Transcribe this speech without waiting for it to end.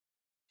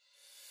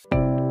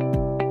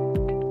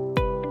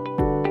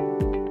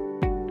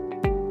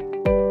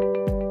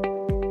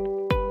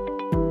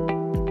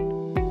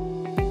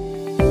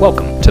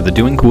Welcome to the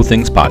Doing Cool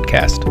Things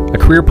podcast, a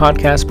career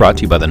podcast brought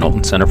to you by the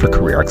Knowlton Center for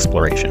Career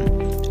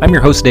Exploration. I'm your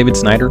host, David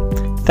Snyder.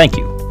 Thank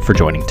you for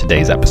joining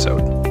today's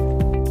episode.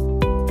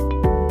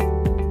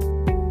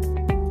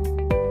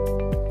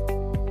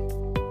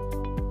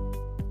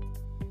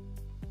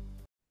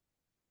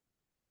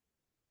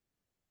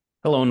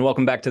 Hello and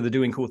welcome back to the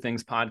Doing Cool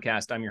Things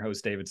podcast. I'm your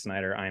host, David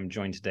Snyder. I am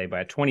joined today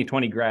by a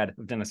 2020 grad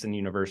of Denison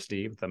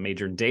University with a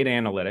major in data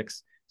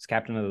analytics. He's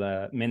captain of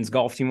the men's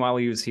golf team while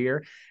he was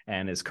here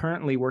and is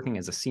currently working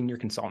as a senior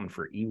consultant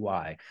for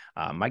EY.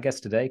 My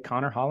guest today,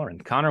 Connor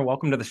Holleran. Connor,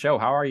 welcome to the show.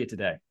 How are you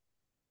today?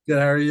 Good.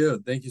 How are you?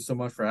 Thank you so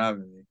much for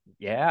having me.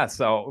 Yeah,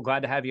 so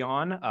glad to have you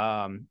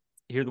on.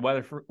 Here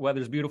the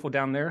weather's beautiful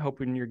down there.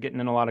 Hoping you're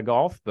getting in a lot of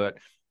golf. But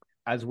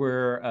as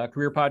we're a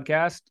career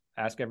podcast,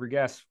 ask every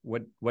guest,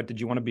 what did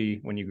you want to be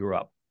when you grew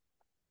up?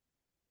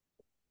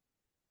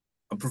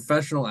 A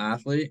professional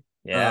athlete.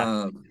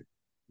 Yeah.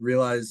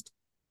 Realized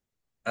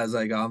as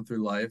I gone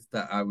through life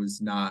that I was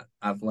not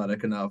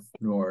athletic enough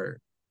nor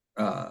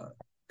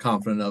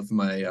confident enough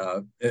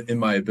in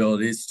my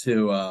abilities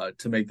to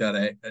make that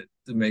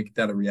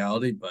a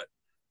reality. But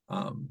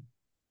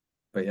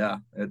yeah,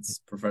 it's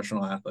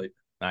professional athlete.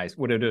 Nice.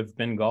 Would it have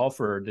been golf,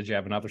 or did you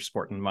have another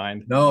sport in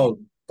mind? No,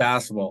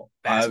 basketball.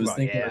 I was Basketball,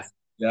 thinking yeah.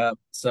 yeah.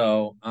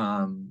 So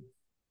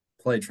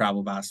played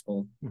travel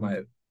basketball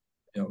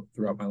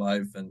throughout my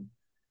life, and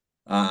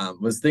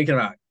was thinking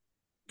about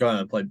going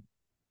to play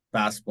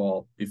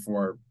basketball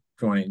before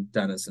joining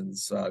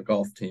Denison's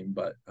golf team,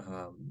 but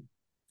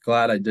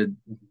glad I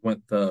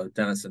went the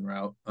Denison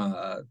route.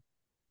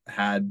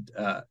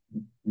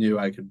 Knew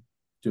I could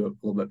do a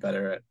little bit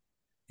better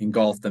in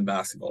golf than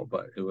basketball,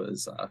 but it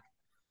was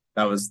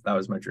that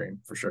was my dream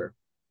for sure.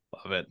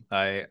 Love it.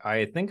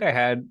 I think I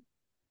had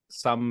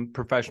some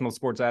professional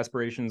sports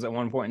aspirations at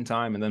one point in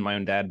time, and then my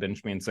own dad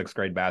benched me in sixth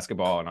grade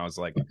basketball, and I was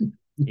like,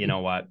 you know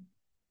what?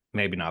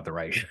 Maybe not the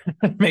right,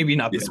 maybe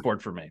not the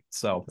sport for me.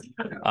 So,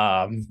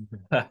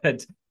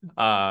 but,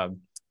 can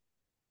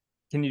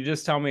you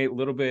just tell me a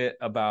little bit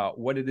about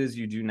what it is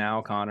you do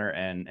now, Connor,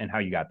 and how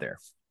you got there?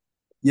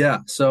 Yeah.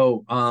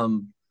 So,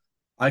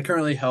 I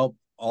currently help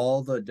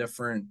all the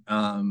different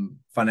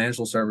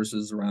financial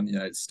services around the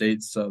United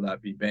States. So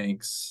that'd be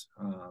banks,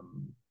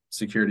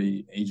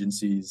 security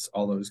agencies,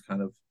 all those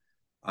kind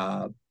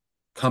of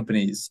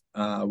companies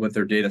with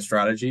their data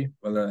strategy,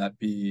 whether that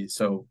be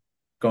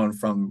going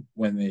from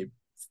when they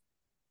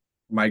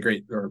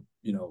migrate or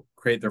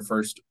create their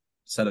first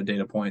set of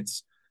data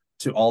points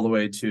to all the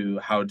way to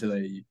how do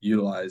they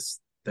utilize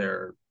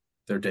their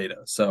data.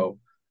 So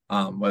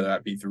whether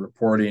that be through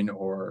reporting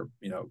or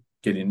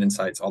getting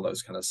insights, all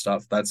those kind of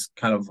stuff. That's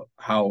kind of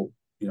how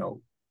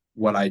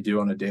what I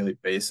do on a daily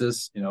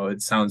basis.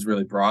 It sounds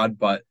really broad,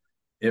 but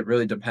it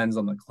really depends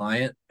on the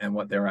client and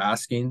what they're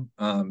asking.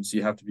 So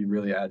you have to be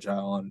really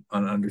agile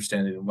on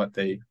understanding what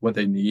they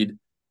need,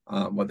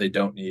 what they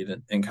don't need,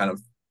 and kind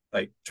of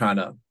like trying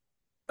to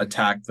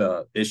attack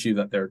the issue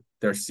that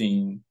they're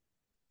seeing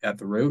at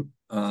the root.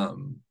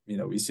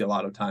 We see a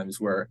lot of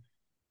times where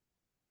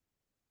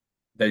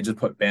they just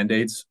put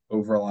band-aids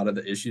over a lot of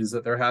the issues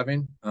that they're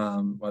having,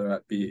 whether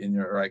that be in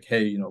your like,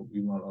 hey,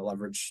 we want to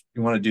leverage,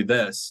 you want to do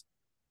this,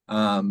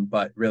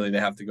 but really they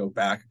have to go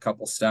back a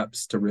couple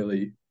steps to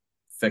really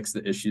fix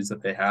the issues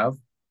that they have.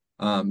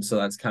 So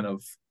that's kind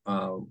of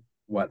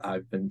what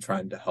I've been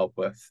trying to help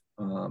with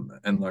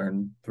and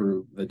learn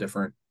through the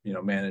different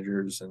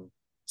managers and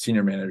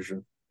senior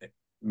managers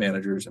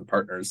and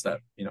partners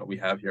that we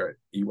have here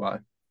at EY.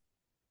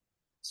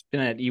 It's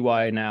been at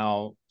EY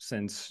now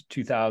since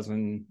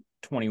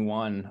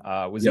 2021.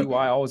 Was EY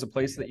always a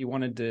place that you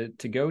wanted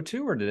to go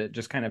to, or did it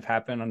just kind of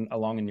happen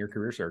along in your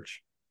career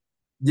search?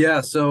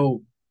 Yeah,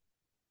 so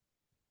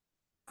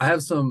I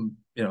have some,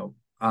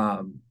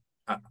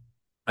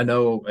 I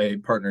know a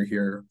partner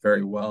here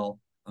very well.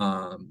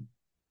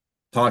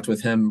 Talked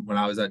with him when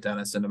I was at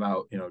Denison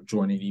about,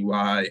 joining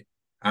EY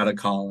out of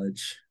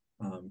college.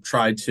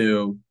 Tried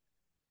to,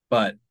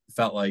 but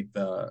felt like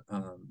the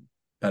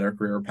better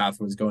career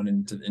path was going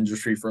into the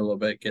industry for a little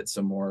bit, get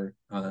some more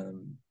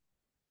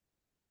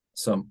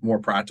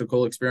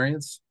practical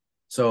experience.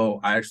 So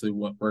I actually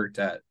worked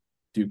at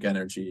Duke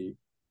Energy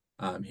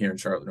here in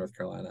Charlotte, North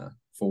Carolina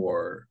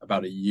for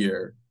about a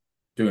year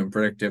doing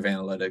predictive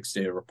analytics,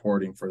 data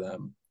reporting for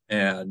them.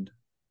 And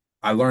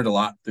I learned a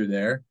lot through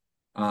there.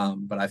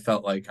 But I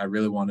felt like I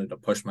really wanted to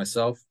push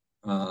myself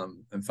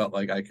and felt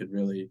like I could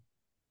really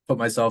put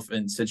myself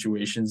in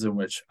situations in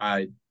which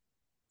I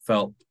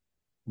felt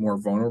more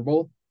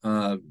vulnerable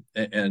and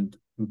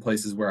in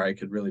places where I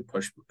could really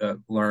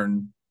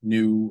learn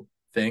new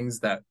things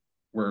that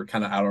were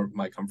kind of out of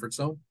my comfort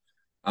zone.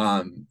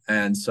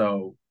 And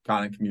so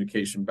got in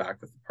communication back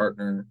with the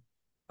partner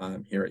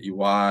here at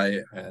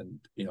EY and,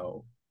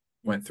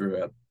 went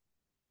through it.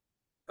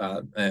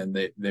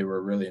 And they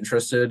were really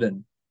interested.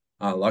 And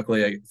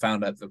luckily I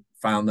found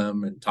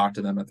them and talked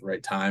to them at the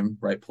right time,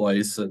 right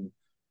place, and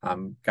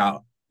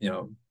got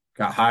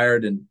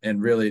hired.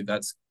 And really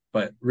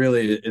but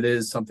really it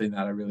is something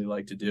that I really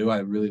like to do. I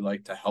really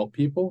like to help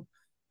people.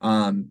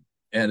 And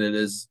it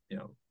is,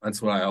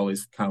 that's what I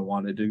always kind of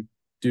wanted to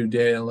do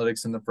data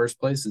analytics in the first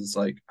place, is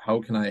like,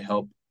 how can I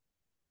help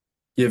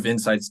give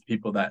insights to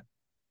people that,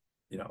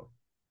 you know,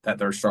 that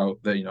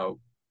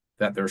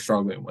that they're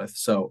struggling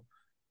with.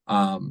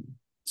 Um,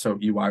 so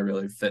EY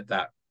really fit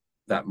that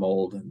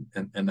mold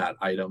and that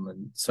item.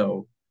 And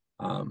so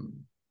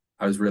um,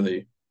 I was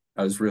really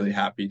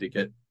happy to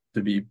get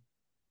to be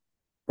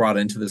brought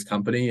into this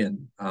company,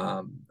 and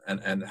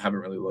haven't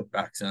really looked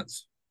back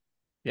since.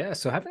 Yeah,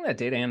 so having that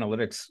data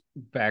analytics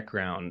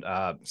background,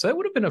 so that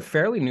would have been a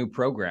fairly new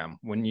program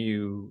when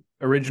you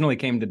originally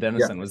came to Yeah.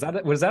 Denison. Was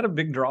that a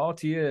big draw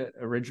to you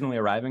originally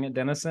arriving at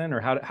Denison,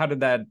 or how did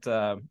that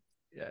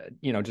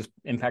just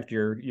impact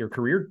your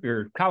career,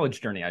 your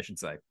college journey, I should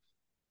say?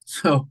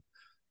 So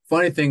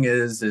funny thing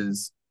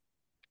is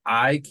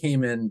I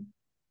came in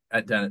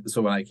at Denison.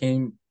 So when I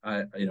came,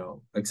 I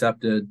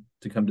accepted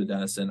to come to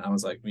Denison. I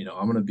was like,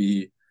 I want to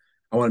be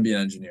an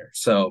engineer.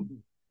 So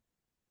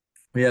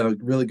we have a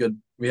really good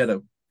we have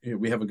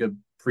a good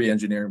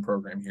pre-engineering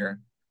program here,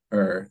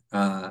 or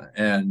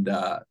and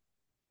I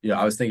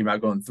was thinking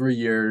about going 3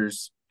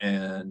 years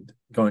and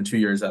going 2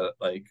 years at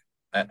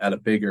a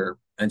bigger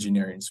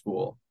engineering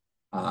school,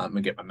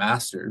 and get my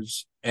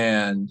master's.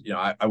 And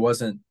I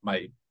wasn't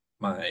my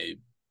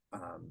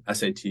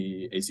SAT,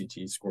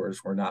 ACT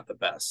scores were not the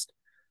best.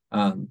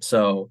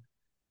 So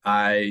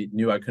I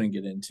knew I couldn't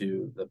get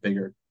into the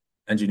bigger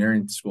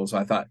engineering school. So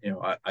I thought,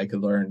 I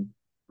could learn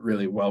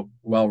really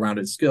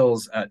well-rounded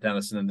skills at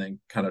Denison, and then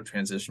kind of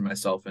transition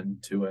myself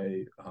into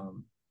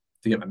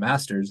to get my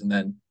master's. And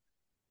then,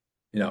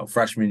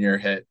 freshman year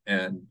hit,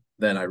 and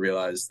then I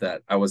realized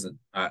that I was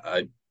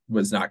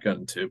not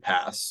going to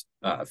pass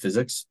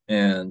physics,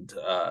 and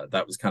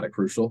that was kind of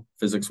crucial,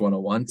 physics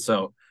 101.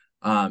 So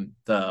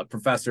the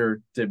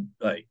professor did,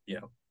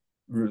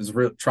 was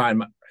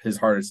trying his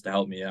hardest to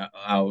help me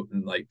out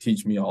and like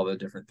teach me all the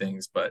different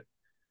things. But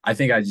I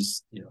think I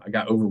just, I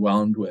got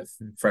overwhelmed with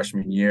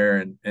freshman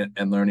year,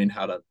 and learning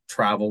how to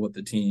travel with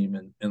the team,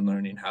 and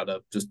learning how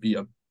to just be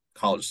a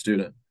college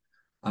student.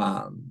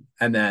 And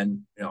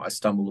then, I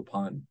stumbled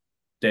upon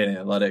data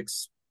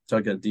analytics,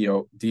 took a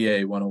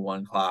DA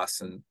 101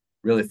 class, and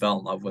really fell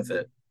in love with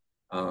it.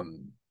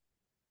 And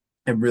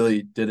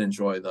really did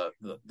enjoy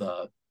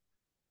the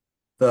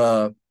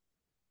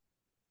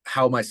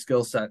how my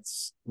skill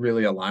sets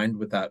really aligned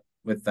with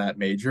that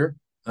major.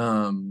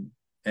 And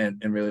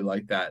really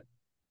like that.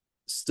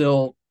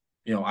 Still,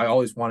 I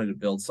always wanted to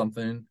build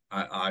something.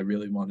 I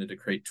really wanted to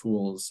create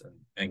tools,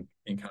 and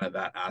kind of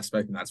that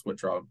aspect, and that's what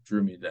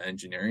drew me to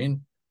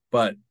engineering.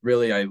 But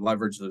really, I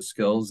leveraged those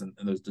skills and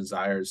those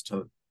desires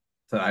to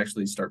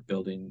actually start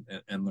building,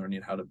 and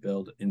learning how to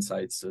build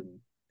insights and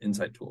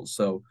insight tools.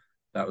 So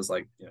that was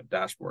like,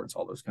 dashboards,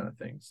 all those kind of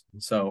things.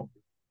 So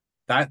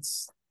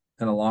that's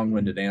in a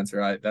long-winded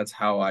answer. That's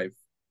how I've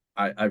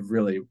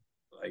really,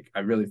 I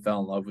really fell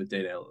in love with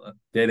data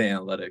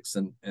analytics,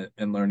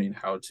 and learning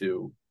how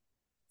to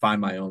find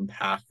my own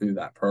path through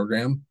that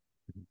program.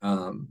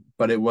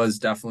 But it was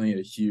definitely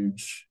a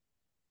huge,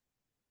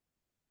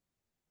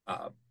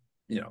 uh,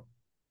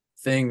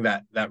 thing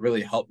that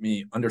really helped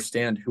me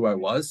understand who I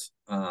was.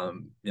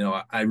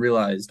 I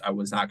realized I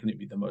was not going to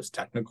be the most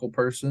technical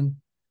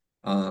person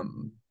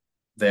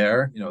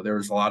there. There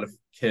was a lot of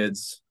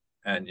kids,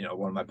 and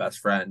one of my best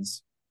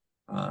friends,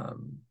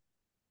 um,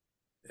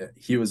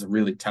 he was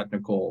really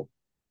technical.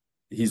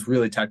 He's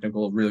really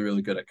technical, really,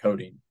 really good at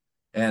coding.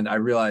 And I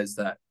realized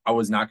that I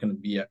was not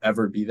going to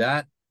ever be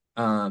that.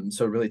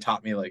 So it really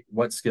taught me, like,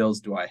 what skills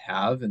do I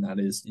have? And that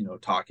is,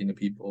 talking to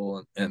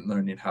people, and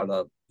learning how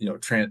to,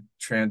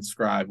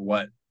 transcribe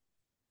what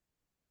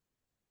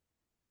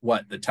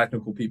the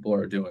technical people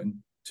are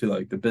doing to,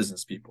 like, the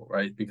business people,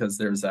 right? Because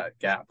there's that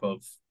gap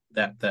of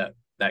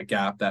that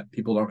gap that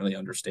people don't really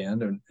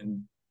understand,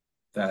 and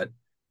that,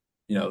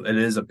 it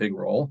is a big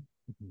role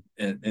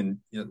in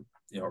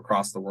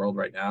across the world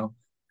right now.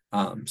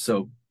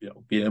 So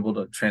being able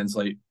to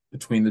translate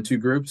between the two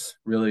groups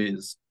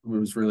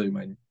was really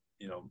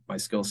my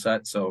skill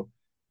set. So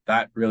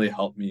that really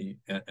helped me,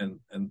 and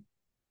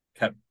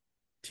kept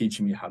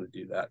teaching me how to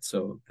do that.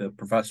 So the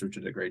professor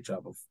did a great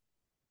job of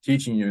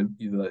teaching you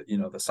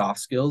the soft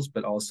skills,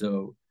 but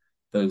also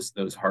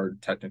those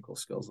hard technical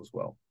skills as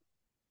well.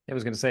 I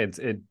was going to say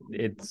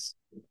it's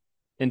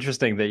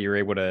interesting that you're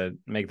able to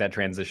make that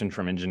transition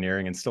from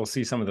engineering and still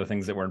see some of the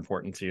things that were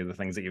important to you, the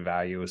things that you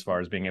value, as far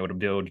as being able to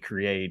build,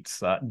 create,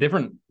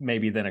 different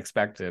maybe than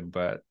expected,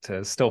 but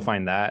to still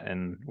find that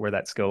and where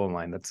that skill in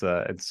line. That's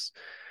it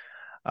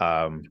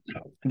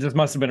just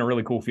must have been a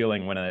really cool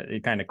feeling when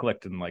it kind of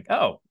clicked, and like,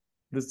 oh,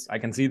 I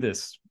can see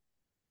this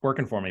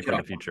working for me for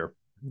the future.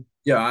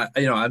 Yeah,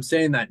 I'm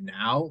saying that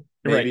now.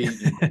 Maybe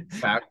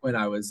right. Back when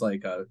I was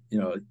like a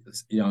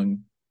young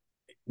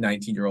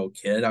 19-year-old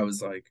kid, I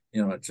was like,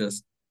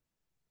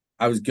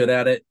 I was good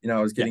at it.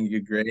 I was getting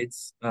good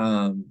grades.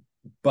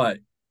 But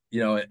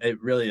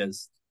it really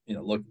is.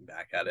 Looking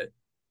back at it,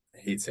 I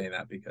hate saying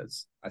that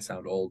because I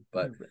sound old,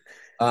 but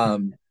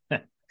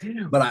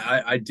but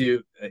I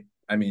do.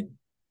 I mean,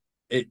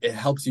 it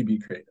helps you be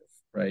creative,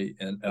 right?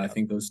 And I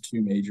think those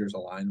two majors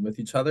align with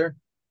each other.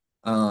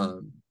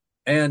 Um,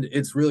 and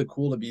it's really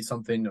cool to be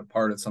a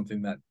part of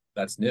something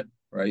that's new,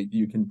 right?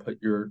 You can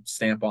put your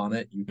stamp on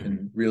it. You Mhm.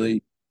 can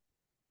really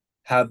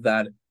have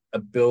that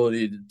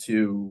ability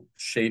to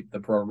shape the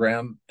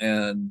program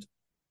and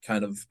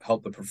kind of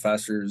help the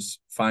professors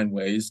find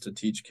ways to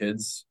teach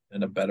kids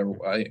in a better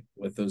way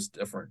with those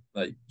different,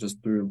 like,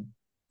 just through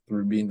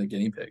being the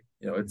guinea pig.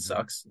 It Mhm.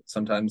 sucks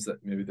sometimes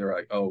that maybe they're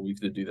like, oh, we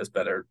could do this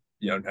better,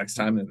 next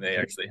time, and they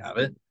actually have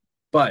it.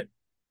 But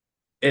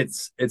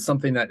it's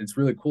something that it's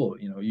really cool.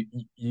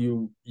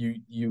 You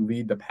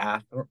lead the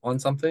path on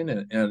something,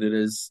 and it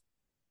is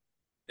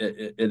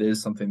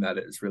something that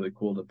is really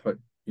cool to put,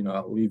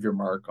 leave your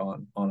mark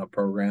on a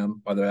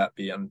program, whether that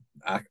be on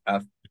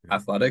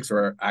athletics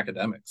or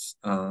academics.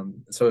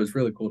 So it's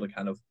really cool to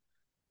kind of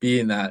be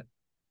in that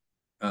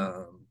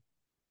um,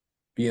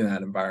 be in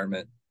that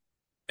environment.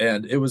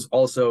 And it was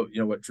also,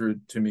 what drew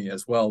to me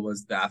as well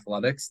was the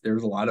athletics. There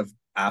was a lot of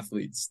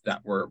athletes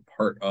that were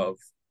part of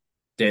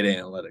data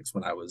analytics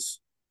when I was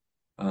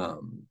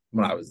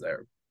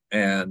there,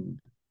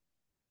 and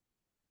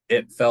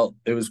it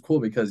was cool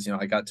because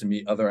I got to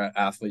meet other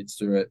athletes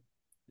through it,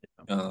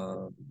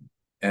 um,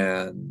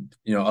 and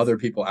other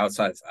people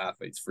outside of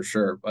athletes for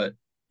sure. But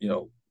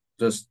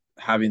just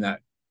having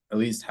that, at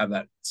least have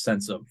that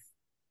sense of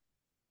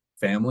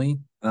family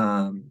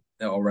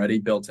already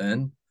built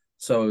in,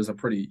 so it was a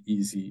pretty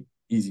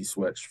easy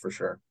switch for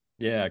sure.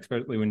 Yeah,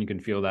 especially when you can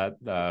feel that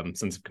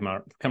sense of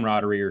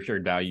camaraderie or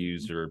shared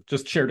values or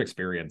just shared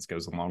experience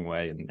goes a long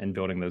way in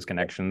building those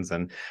connections.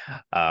 And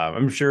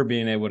I'm sure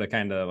being able to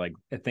kind of like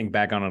think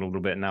back on it a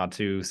little bit now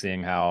too,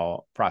 seeing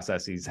how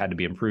processes had to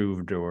be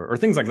improved or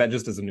things like that,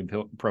 just as a new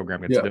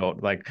program gets Yeah,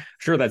 built. Like,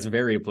 sure, that's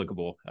very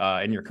applicable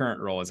in your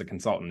current role as a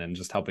consultant and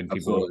just helping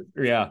people,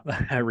 absolutely. yeah,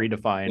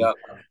 redefine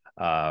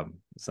Yeah.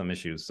 some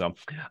issues. So,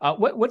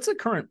 what's a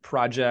current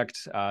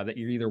project that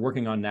you're either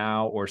working on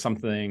now or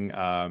something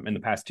in the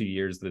past 2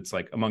 years that's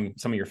like among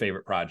some of your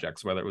favorite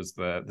projects, whether it was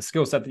the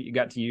skill set that you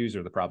got to use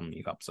or the problem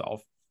you helped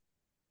solve?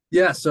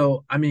 Yeah,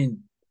 so I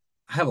mean,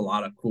 I have a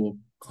lot of cool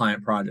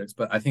client projects,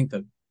 but I think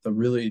the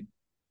really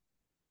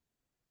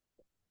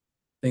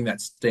thing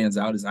that stands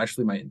out is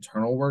actually my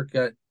internal work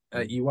at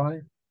Mhm.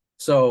 EY.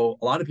 So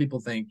a lot of people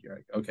think you're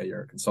like, okay,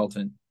 you're a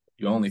consultant,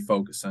 you only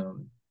focus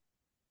on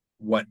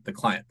what the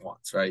client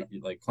wants, right?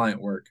 You like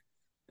client work.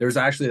 There's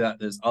actually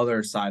this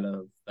other side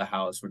of the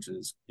house, which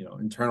is,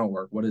 internal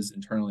work. What is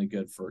internally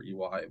good for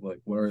EY? Like,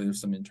 what are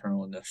some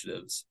internal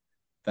initiatives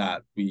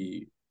that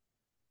we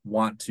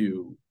want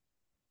to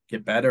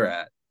get better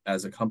at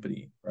as a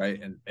company,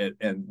 right?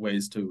 And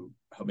ways to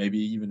maybe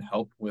even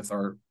help with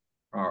our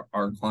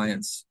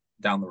clients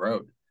down the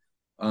road.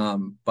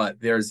 But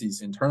there's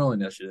these internal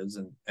initiatives,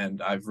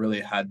 and I've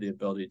really had the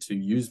ability to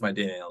use my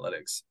data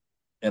analytics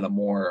in a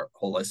more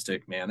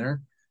holistic manner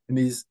in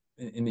these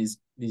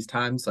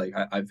times. Like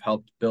I've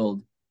helped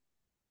build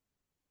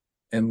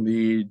and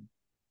lead,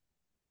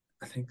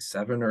 I think,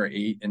 7 or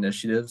 8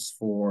 initiatives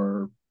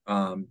for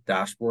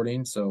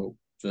dashboarding. So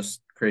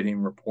just creating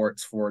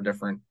reports for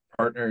different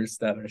partners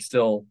that are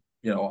still,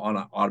 on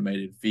an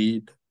automated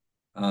feed,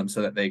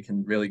 so that they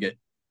can really get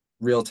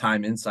real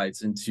time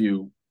insights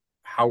into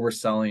how we're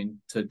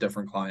selling to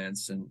different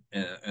clients,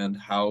 and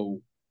how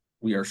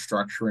we are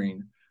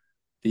structuring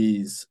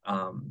these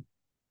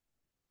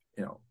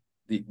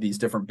these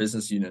different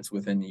business units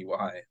within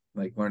EY,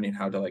 like learning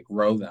how to like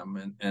grow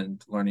them,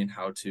 and learning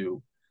how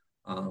to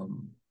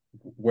um,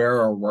 where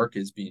our work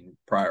is being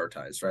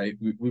prioritized, right?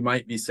 We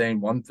might be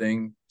saying one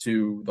thing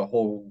to the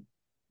whole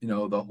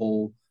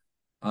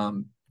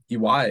um,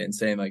 EY and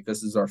saying like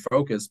this is our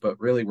focus, but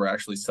really we're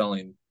actually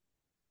selling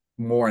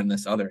more in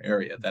this other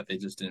area that they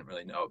just didn't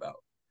really know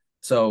about.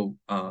 So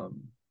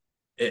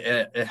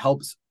it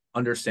helps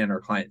understand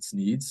our clients'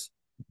 needs,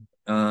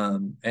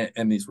 and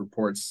these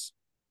reports,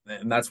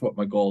 and that's what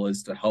my goal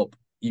is, to help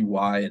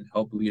EY and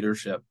help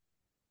leadership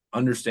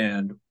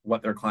understand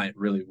what their client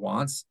really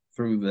wants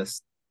through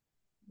this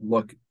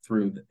look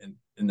through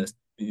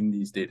in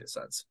these data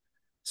sets.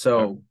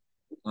 So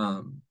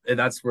and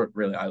that's what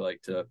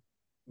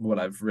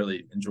I've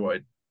really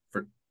enjoyed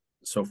for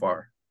so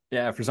far.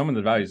 Yeah, for someone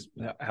that values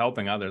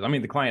helping others. I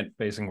mean, the client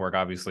facing work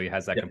obviously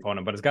has that Yeah.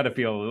 component, but it's got to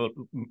feel a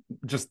little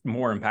just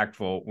more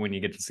impactful when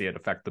you get to see it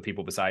affect the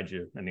people beside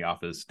you in the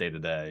office day to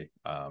day.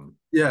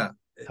 Yeah,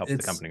 Help the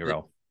company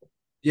grow.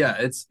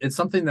 it's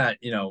something that,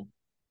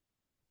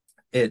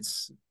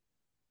 it's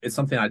it's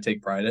something I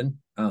take pride in.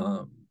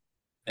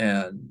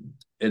 And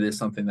it is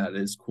something that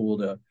is cool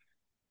to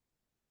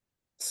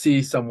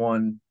see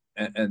someone,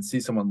 and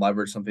see someone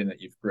leverage something that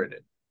you've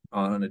created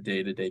on a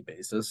day-to-day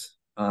basis.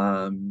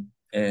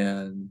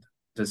 And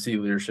to see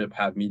leadership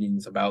have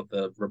meetings about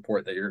the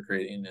report that you're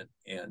creating,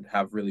 and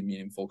have really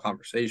meaningful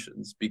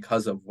conversations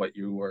because of what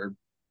you were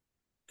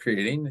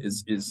creating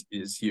is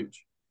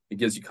huge. It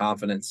gives you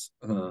confidence,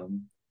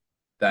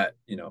 that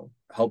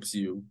helps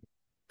you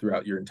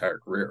throughout your entire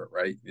career,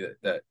 right?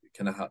 That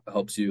kind of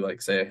helps you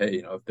like say,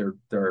 hey, if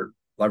they're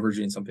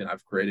leveraging something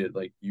I've created,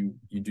 like you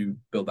do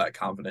build that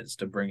confidence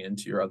to bring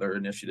into your other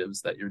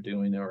initiatives that you're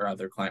doing or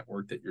other client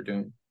work that you're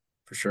doing,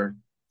 for sure.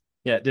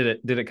 Yeah,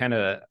 did it kind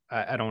of,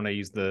 I don't want to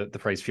use the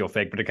phrase feel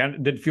fake, but it kind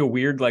of did feel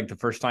weird like the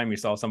first time you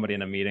saw somebody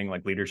in a meeting,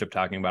 like leadership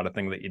talking about a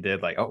thing that you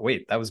did, like, oh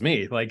wait, that was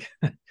me. Like,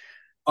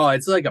 Oh,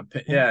 it's like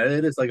yeah,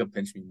 it is like a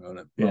pinch me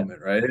yeah,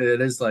 moment, right? It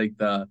is like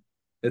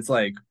it's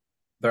like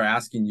they're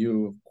asking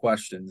you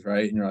questions,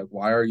 right? And you're like,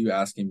 why are you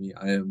asking me?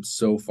 I am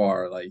so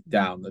far like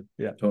down the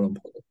yeah. totem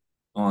pole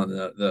on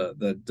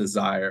the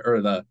desire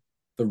or the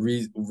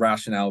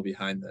rationale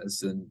behind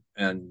this,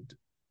 and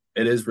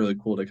it is really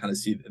cool to kind of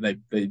see that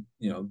they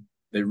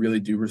they really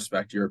do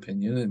respect your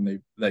opinion, and they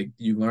like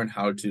you learn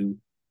how to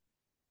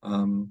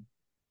um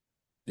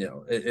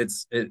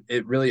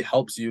it really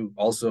helps you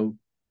also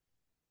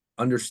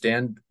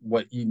understand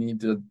what you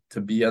need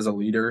to be as a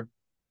leader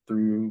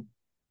through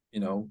you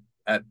know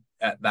at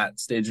that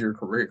stage of your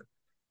career.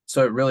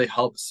 So it really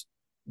helps.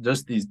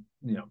 Just these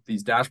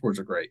dashboards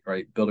are great,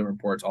 right? Building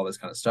reports, all this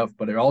kind of stuff,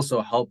 but it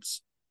also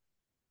helps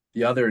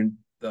the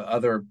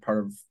other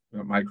part of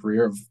my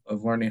career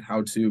of learning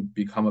how to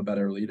become a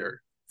better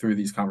leader through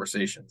these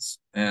conversations.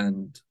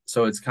 And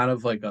so it's kind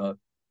of like a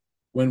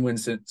win-win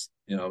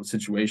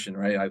situation,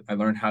 right? I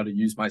learned how to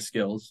use my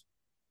skills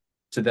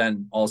to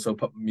then also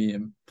put me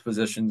in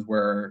positions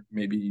where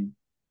maybe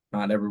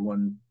not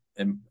everyone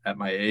at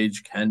my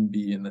age can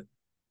be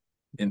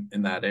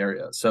in that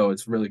area. So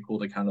it's really cool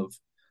to kind of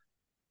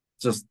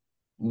just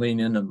lean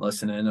in and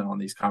listen in on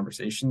these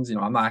conversations.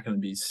 I'm not going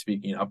to be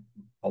speaking up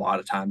a lot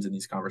of times in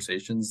these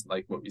conversations,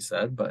 like what we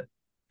said, but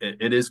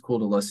it is cool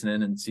to listen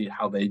in and see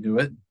how they do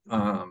it,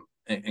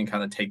 and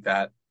kind of take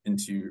that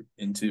into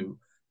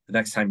the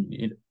next time you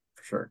need it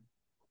for sure.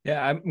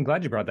 Yeah, I'm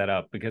glad you brought that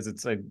up because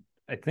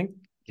I think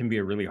can be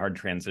a really hard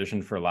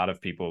transition for a lot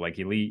of people. Like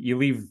you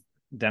leave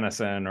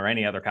Denison or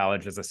any other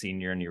college as a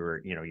senior, and you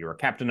were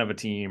captain of a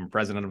team,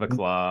 president of a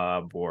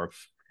club, or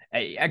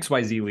a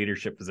XYZ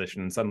leadership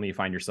position, and suddenly you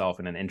find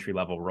yourself in an entry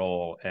level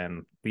role,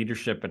 and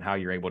leadership and how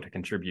you're able to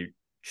contribute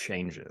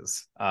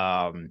changes.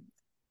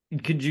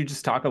 Could you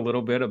just talk a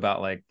little bit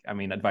about, like, I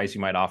mean, advice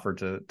you might offer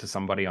to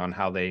somebody on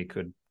how they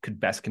could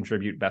best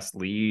contribute, best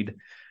lead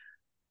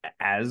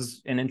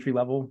as an entry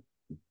level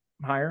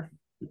hire?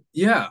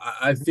 Yeah,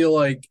 I feel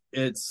like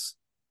it's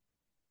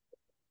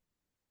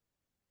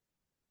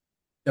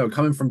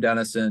coming from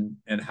Denison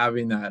and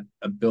having that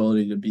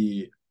ability to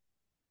be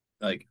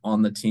like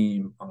on the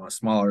team, on a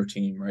smaller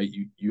team, right?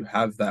 You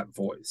have that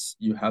voice.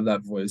 You have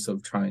that voice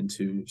of trying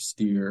to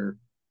steer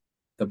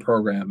the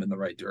program in the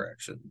right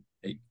direction,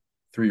 like,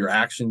 through your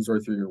actions or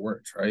through your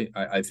words, right?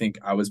 I think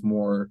I was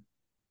more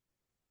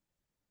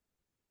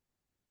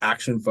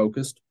action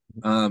focused,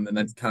 and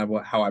that's kind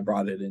of how I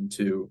brought it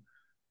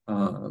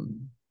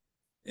um,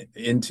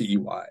 into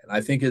EY. And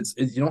I think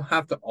you don't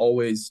have to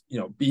always,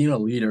 being a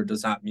leader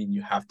does not mean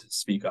you have to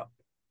speak up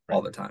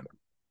all Right. the time.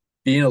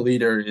 Being a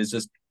leader is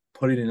just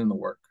putting it in the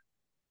work,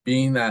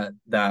 being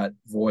that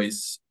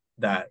voice,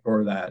 that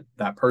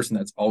person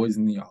that's always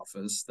in the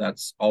office,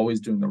 that's always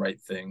doing the right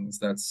things,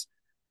 that's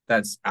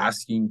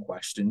asking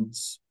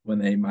questions when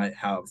they might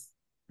have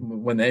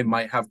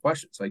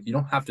questions. Like, you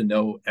don't have to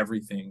know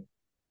everything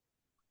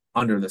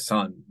under the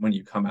sun when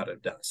you come out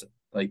of Denison.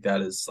 Like, that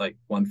is like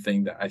one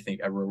thing that I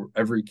think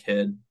every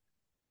kid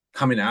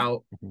coming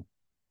out Mhm.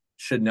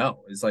 should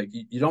know, is like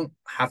you don't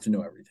have to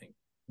know everything.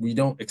 We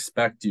don't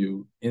expect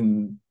you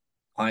in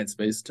client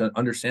space to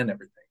understand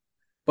everything.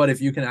 But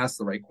if you can ask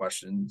the right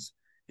questions,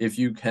 if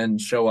you can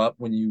show up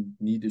when you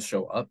need to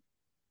show up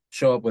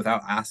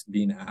without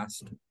being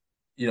asked,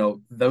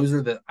 those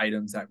are the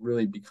items that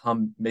really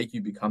make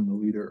you become the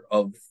leader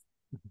of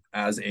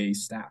as a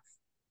staff,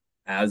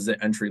 as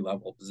the entry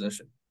level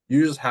position.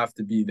 You just have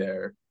to be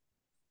there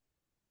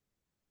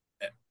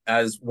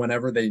as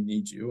whenever they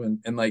need you,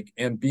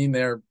 and being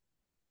there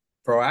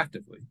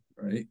proactively,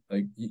 right?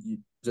 Like, you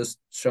just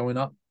showing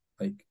up,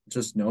 like,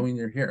 just knowing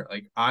you're here.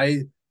 Like,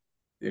 kind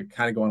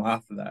of going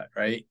off of that,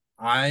 right?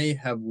 I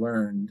have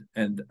learned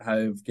and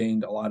have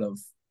gained a lot of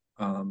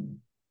um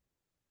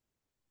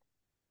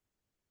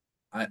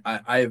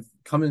I've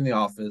come in the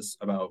office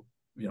about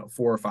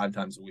 4 or 5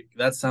 times a week.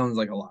 That sounds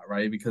like a lot,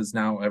 right? Because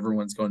now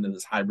everyone's going to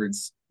this hybrid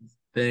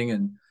thing,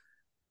 and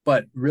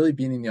but really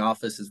being in the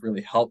office has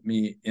really helped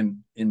me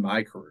in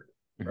my career,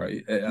 Mhm.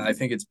 right? I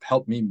think it's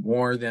helped me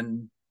more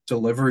than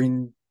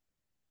delivering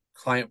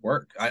client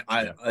work.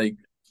 I Yeah. like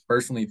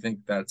personally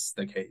think that's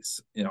the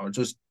case.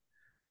 Just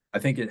I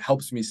think it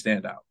helps me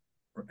stand out.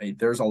 Right?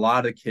 There's a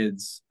lot of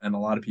kids and a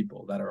lot of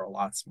people that are a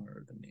lot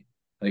smarter than me.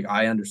 Like,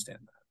 I understand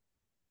that.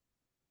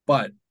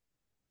 But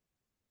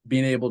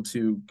being able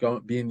to go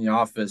be in the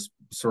office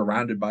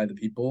surrounded by the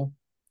people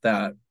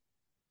that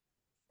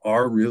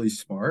are really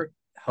smart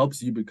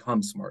helps you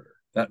become smarter.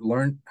 That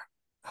learn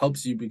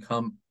helps you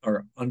become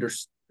or under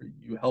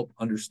you help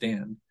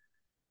understand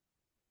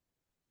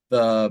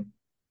the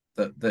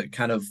the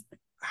kind of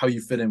how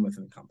you fit in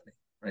within the company,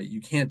 right?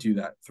 You can't do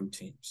that through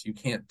teams. You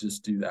can't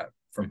just do that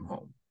from Mhm.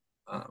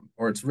 home,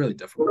 or it's really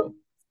difficult.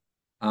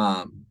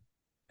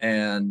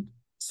 And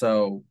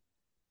so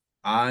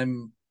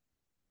I'm,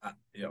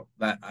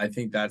 that I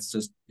think that's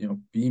just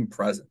being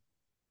present.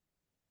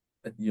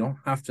 You don't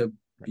have to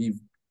be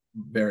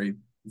very,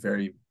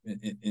 very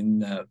in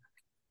that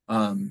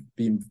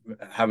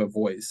have a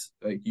voice.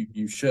 Like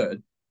you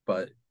should,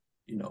 but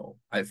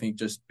I think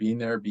just being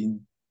there,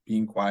 being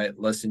quiet,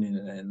 listening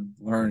and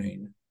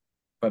learning,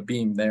 but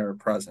being there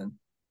present,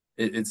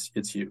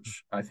 it's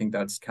huge. I think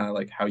that's kind of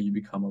like how you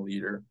become a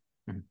leader.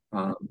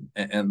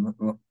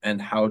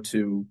 And how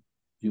to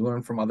you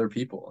learn from other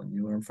people, and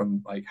you learn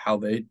from like how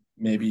they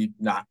maybe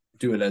not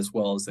do it as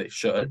well as they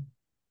should,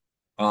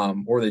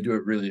 or they do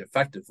it really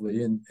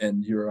effectively,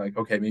 and you're like,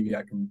 okay, maybe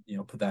I can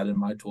put that in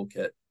my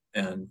toolkit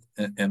and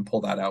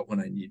pull that out when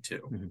I need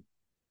to.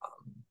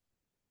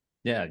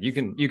 Yeah, you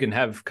can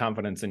have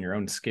confidence in your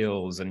own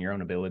skills and your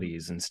own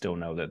abilities and still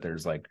know that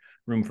there's like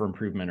room for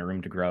improvement or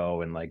room to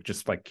grow, and like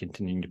just like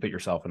continuing to put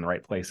yourself in the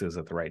right places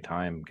at the right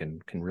time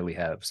can really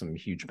have some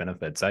huge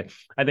benefits. I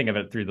think of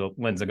it through the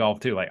lens of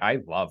golf too. Like I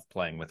love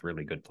playing with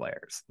really good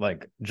players,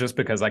 like just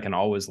because I can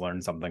always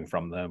learn something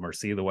from them or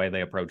see the way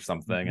they approach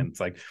something. And it's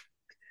like,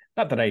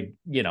 not that I,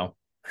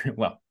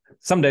 well,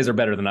 some days are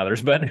better than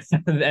others, but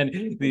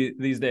and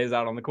these days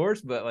out on the course,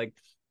 but like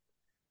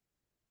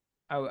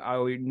I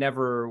would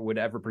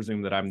never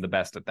presume that I'm the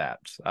best at that.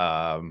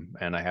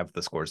 And I have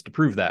the scores to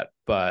prove that,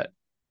 but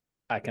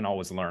I can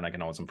always learn. I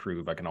can always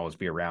improve. I can always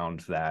be around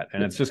that.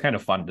 And it's just kind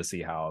of fun to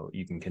see how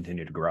you can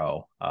continue to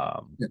grow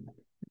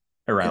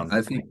around.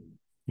 I think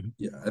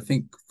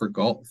for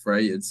golf,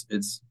 right,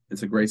 it's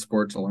a great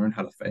sport to learn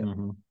how to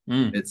fail.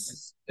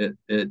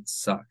 It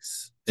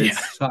sucks. It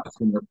sucks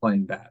when you're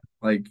playing bad.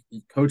 Like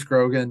Coach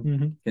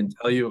Grogan can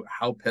tell you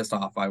how pissed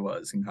off I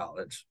was in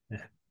college.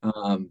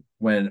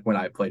 When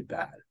I played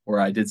bad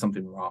or I did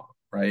something wrong,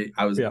 right?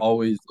 I was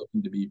always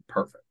looking to be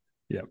perfect.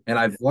 And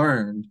I've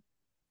learned,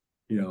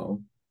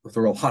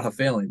 through a lot of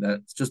failing,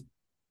 that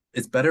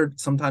it's better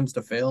sometimes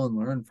to fail and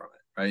learn from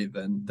it, right?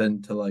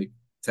 Than to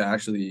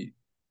actually.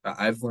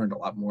 I've learned a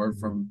lot more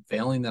from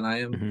failing than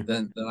I am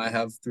than I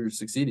have through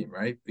succeeding,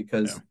 right?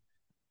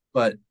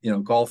 But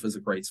golf is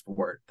a great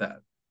sport that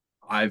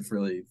I've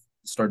really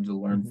started to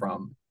learn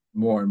from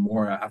more and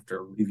more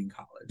after leaving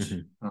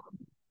college.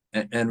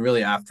 And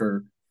really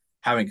after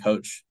having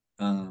Coach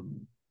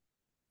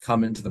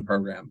come into the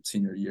program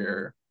senior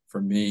year for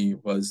me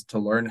was to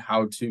learn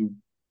how to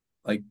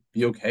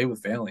be okay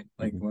with failing,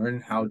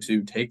 learn how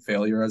to take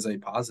failure as a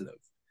positive,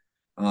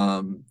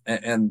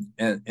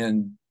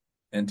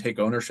 and take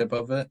ownership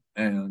of it,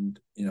 and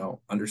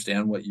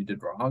understand what you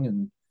did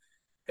wrong,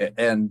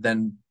 and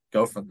then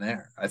go from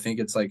there. I think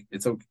it's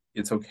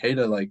okay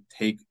to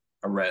take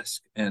a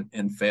risk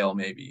and fail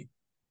maybe.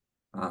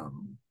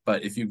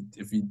 But if you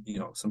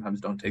sometimes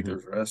don't take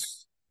those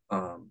risks,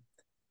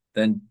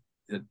 then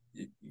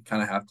you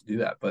kind of have to do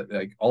that. But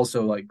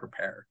also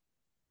prepare.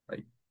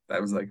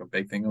 That was a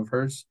big thing of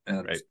hers,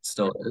 and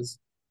still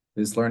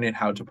is learning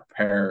how to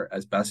prepare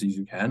as best as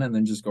you can, and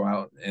then just go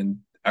out and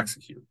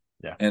execute.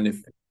 And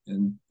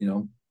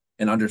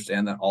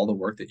understand that all the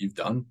work that you've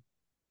done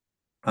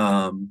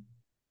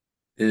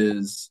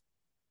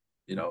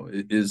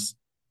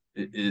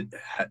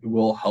it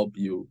will help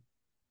you,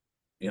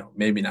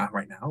 maybe not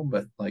right now,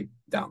 but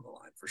down the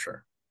line for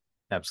sure.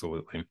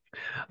 Absolutely.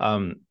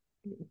 I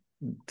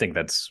think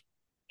that's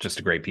just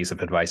a great piece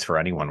of advice for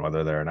anyone,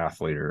 whether they're an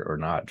athlete or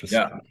not. Just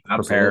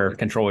prepare,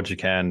 control what you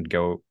can,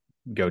 go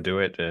do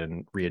it,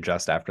 and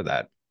readjust after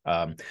that.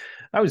 I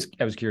was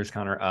curious,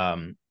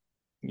 Connor,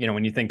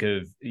 when you think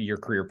of your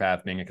career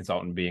path, being a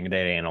consultant, being a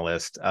data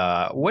analyst,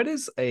 what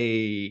is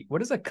a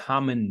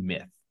common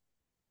myth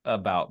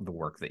about the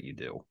work that you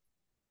do?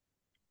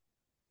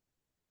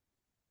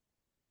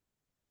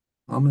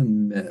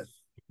 Common myth.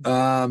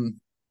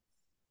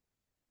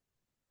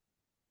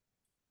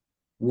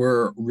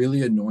 We're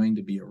really annoying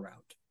to be around.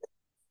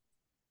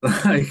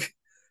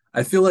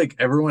 I feel like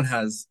everyone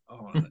has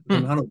the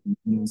amount of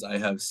memes I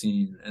have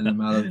seen, and the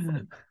amount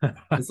of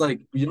it's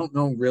you don't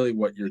know really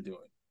what you're doing,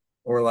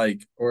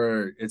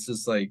 or it's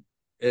just I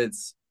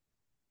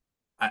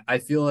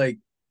feel like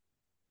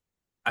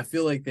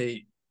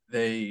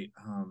they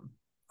a lot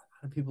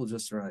of people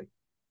just are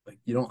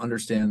you don't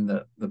understand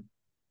the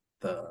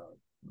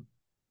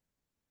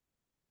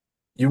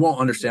you won't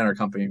understand our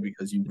company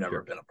because you've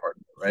never been a part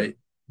of it, right?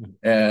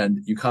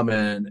 And you come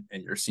in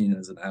and you're seen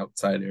as an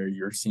outsider.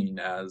 You're seen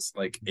as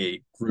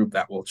a group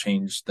that will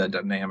change the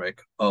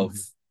dynamic of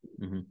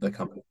the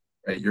company,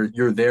 right?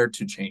 You're there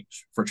to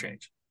change.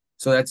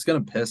 So that's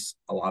going to piss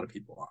a lot of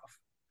people off.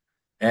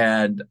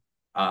 And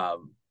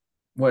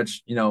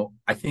which,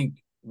 I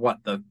think what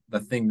the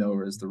thing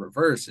though is the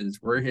reverse is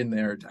we're in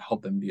there to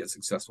help them be as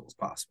successful as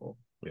possible.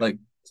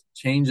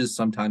 Change is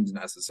sometimes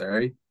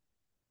necessary,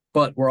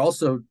 but we're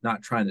also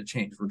not trying to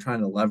change. We're trying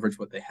to leverage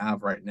what they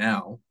have right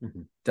now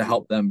to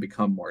help them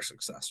become more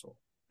successful.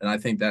 And I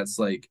think that's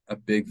a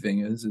big thing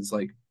is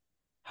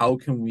how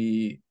can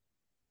we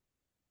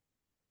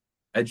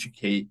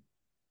educate?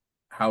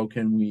 How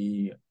can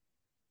we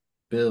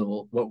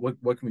build?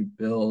 What can we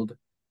build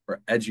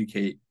or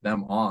educate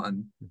them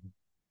on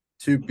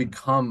to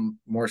become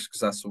more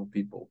successful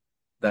people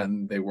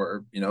than they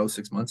were,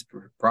 6 months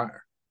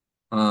prior?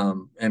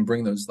 and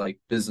bring those like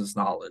business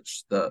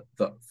knowledge the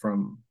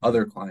from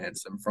other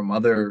clients and from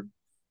other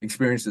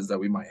experiences that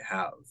we might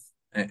have,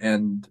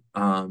 and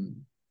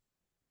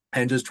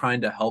and just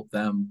trying to help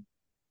them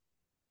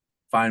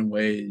find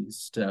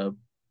ways to,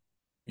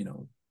 you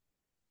know,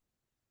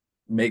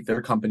 make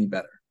their company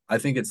better. I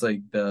think it's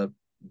like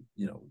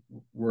you know,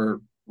 we're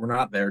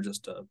not there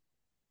just to,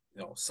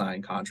 you know,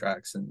 sign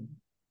contracts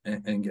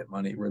and get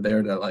money. We're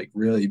there to like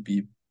really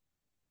be,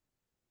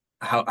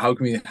 how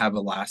can we have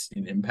a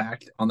lasting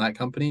impact on that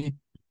company,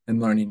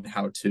 and learning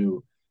how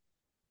to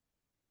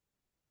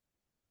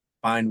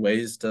find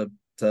ways to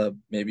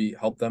maybe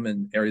help them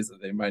in areas that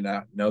they might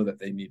not know that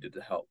they needed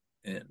to help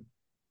in.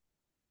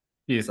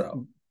 Do you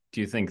So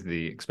do you think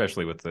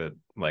especially with the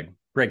like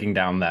breaking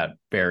down that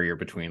barrier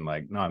between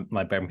like, no,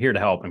 I'm here to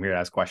help, I'm here to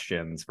ask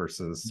questions,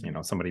 versus, you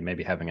know, somebody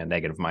maybe having a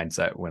negative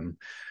mindset when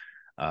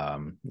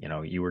you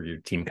know, you or your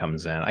team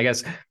comes in, I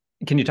guess,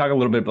 can you talk a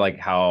little bit like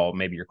how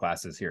maybe your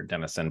classes here at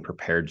Denison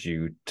prepared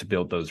you to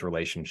build those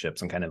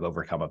relationships and kind of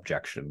overcome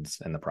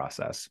objections in the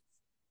process?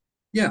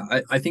 yeah,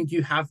 I think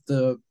you have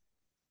to,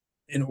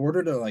 in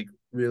order to like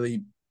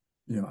really,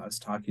 you know, I was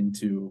talking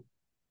to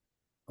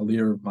a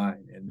leader of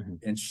mine, Mm-hmm.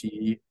 and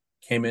she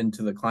came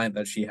into the client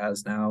that she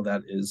has now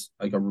that is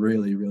like a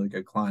really, really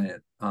good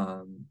client.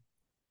 And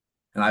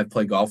I've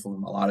played golf with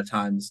him a lot of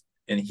times,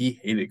 and he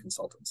hated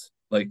consultants.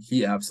 Like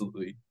he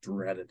absolutely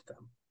dreaded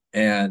them.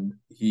 And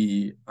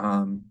he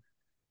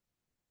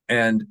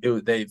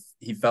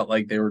felt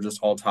like they were just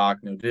all talk,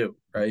 no do,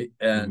 right?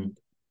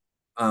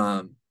 Mm-hmm.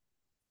 Um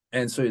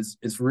and so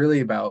it's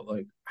really about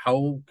like,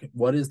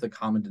 what is the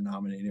common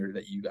denominator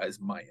that you guys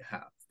might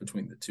have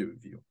between the two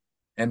of you,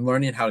 and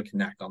learning how to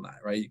connect on that,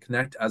 right? You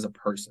connect as a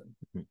person,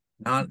 Mm-hmm.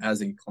 not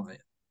as a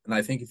client. And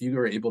I think if you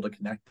are able to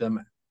connect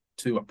them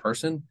to a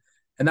person,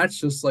 and that's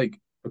just like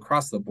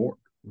across the board,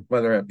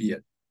 whether it be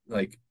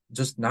like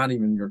just not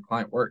even your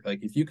client work,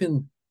 like if you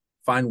can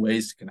find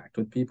ways to connect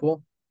with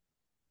people,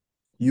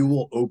 you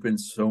will open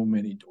so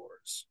many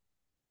doors.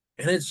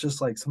 And it's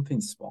just like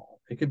something small.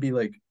 It could be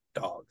like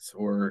dogs,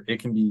 or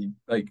it can be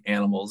like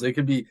animals. It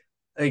could be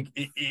like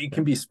it Yeah.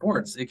 can be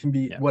sports. It can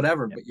be Yeah.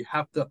 whatever, Yeah. but you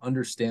have to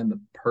understand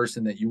the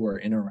person that you are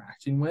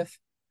interacting with.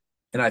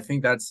 And I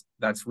think that's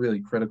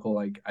really critical.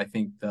 Like I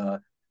think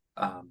the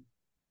um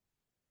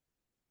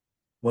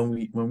when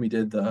we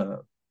did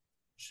the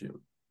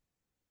shoot,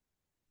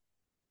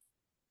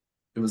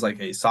 it was like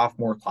a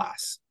sophomore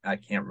class. I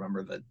can't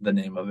remember the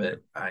name of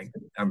it. I'm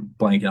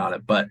blanking on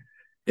it, but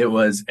it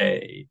was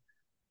a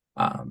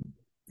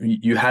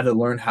you had to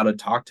learn how to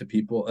talk to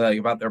people like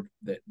about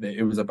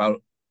it was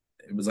about,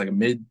 it was like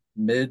a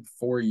mid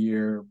 4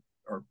 year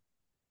or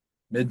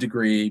mid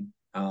degree,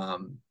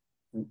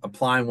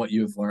 applying what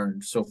you've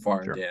learned so far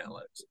in Sure. data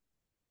analytics.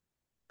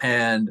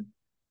 And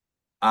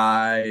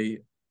I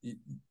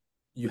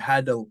you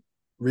had to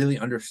really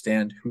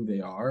understand who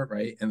they are,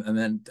 right? And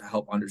then to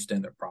help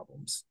understand their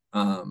problems.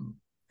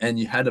 And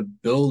you had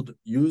to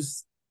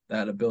use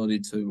that ability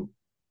to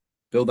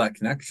build that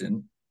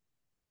connection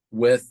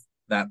with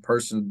that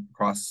person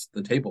across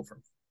the table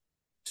from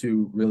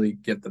to really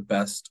get the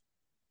best,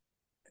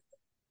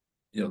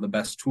 you know, the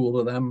best tool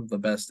to them, the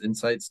best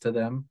insights to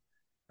them,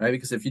 right?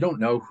 Because if you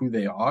don't know who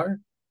they are,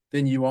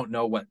 then you won't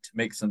know what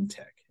makes them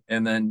tick,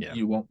 and then Yeah.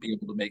 you won't be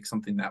able to make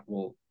something that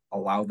will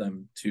allow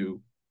them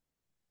to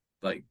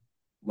like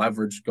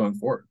leverage going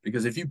forward.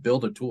 Because if you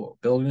build a tool,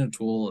 building a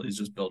tool is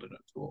just building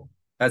a tool.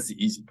 That's the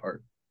easy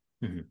part.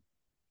 Mm-hmm.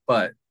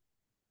 But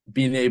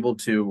being able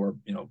to, or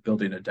you know,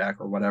 building a deck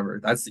or whatever,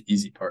 that's the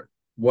easy part.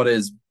 What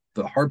is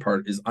the hard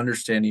part is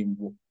understanding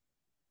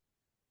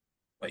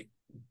like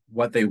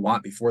what they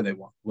want before they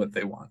want what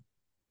they want.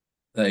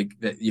 Like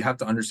that you have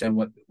to understand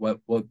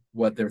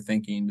what they're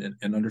thinking,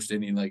 and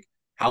understanding like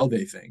how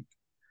they think,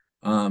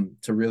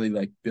 to really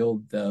like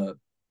build the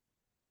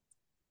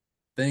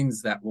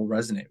things that will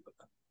resonate with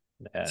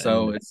them.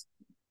 So And it's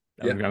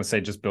I was yeah. going to say,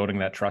 just building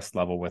that trust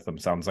level with them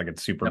sounds like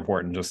it's super Yep.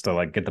 important just to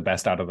like get the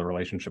best out of the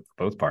relationship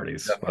for both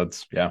parties. Definitely.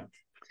 That's yeah.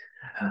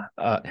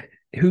 Uh,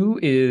 who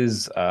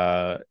is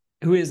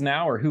who is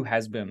now, or who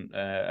has been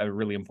a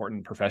really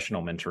important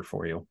professional mentor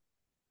for you?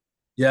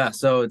 Yeah,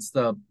 so it's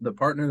the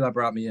partner that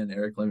brought me in,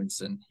 Eric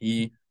Livingston.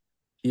 He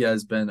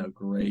has been a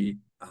great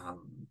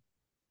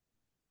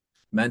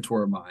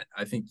mentor of mine.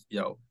 I think, you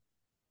know,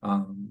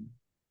 um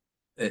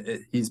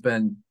he's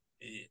been,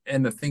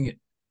 and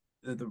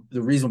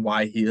the reason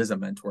why he is a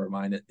mentor of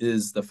mine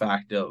is the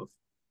fact of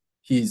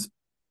he's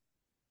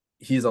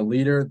he's a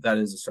leader that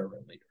is a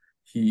servant leader.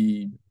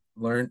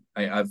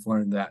 I've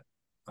learned that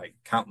like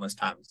countless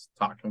times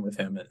talking with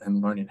him,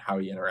 and learning how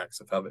he interacts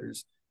with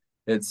others.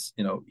 It's,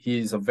 you know,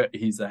 he's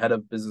the head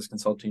of business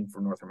consulting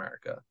for North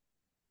America,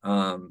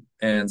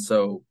 and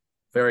so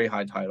very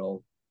high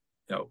title,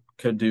 you know,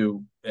 could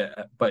do,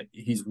 but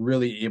he's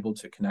really able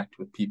to connect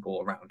with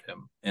people around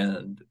him,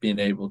 and being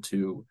able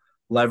to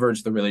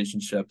leverage the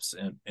relationships,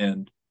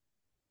 and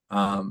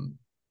um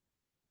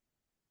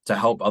to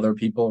help other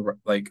people,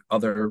 like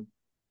other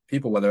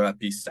people, whether that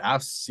be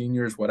staff,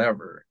 seniors,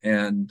 whatever.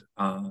 And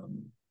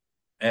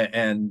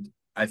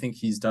I think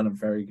he's done a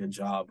very good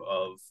job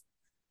of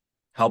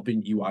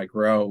helping UI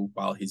grow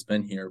while he's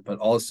been here, but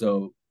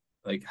also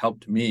like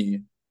helped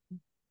me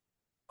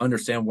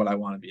understand what I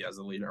want to be as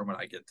a leader when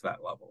I get to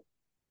that level,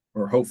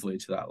 or hopefully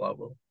to that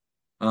level.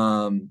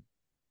 Um,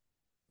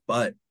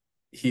 but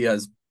he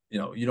has,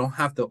 you don't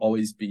have to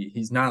always be,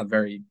 he's not a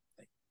very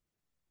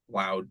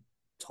loud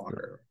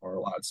talker or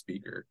a loud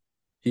speaker.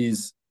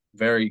 He's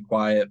very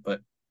quiet,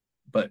 but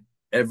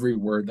every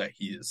word that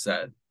he has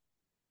said,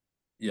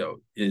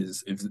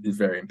 is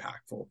very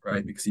impactful,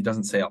 right? Because he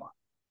doesn't say a lot,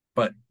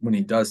 but when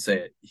he does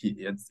say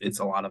it, it's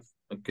a lot of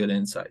good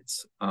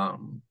insights.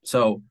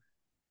 So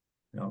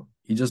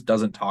he just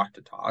doesn't talk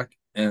to talk,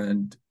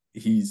 and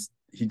he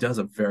does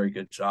a very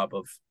good job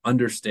of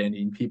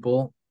understanding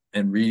people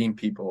and reading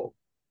people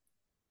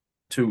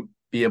to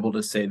be able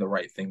to say the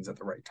right things at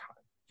the right time.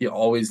 He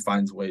always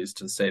finds ways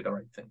to say the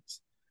right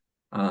things.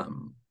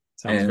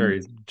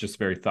 Sounds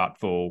very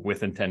thoughtful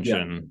with Yeah,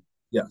 intention.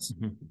 yes.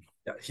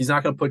 Yeah, he's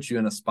not going to put you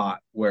in a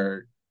spot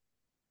where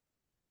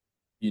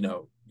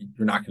you're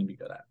not going to be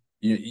good at.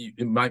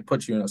 It might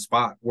put you in a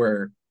spot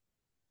where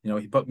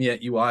he put me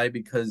at UI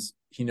because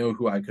he knew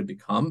who I could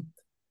become,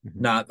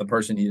 not the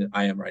person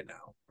I am right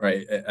now,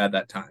 right at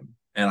that time.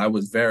 And I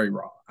was very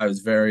raw. I was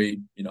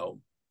very,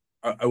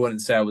 I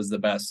wouldn't say I was the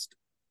best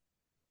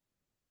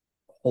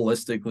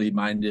holistically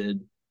minded,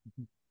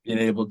 being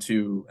able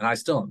to, and I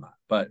still am not,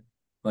 but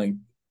like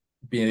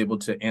being able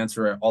to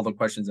answer all the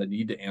questions I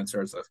need to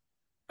answer as a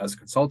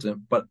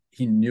consultant. But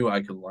he knew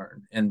I could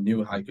learn and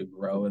knew I could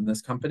grow in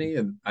this company,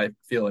 and I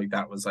feel like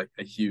that was like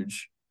a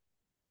huge,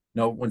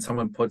 when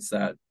someone puts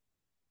that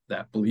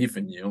belief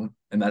in you,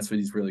 and that's what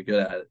he's really good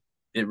at,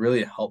 it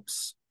really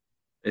helps.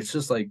 It's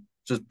just like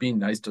just being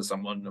nice to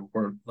someone,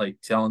 or like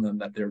telling them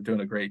that they're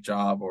doing a great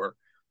job, or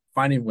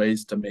finding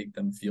ways to make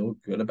them feel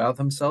good about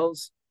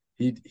themselves.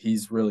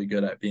 He's really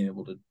good at being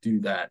able to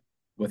do that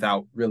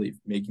without really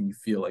making you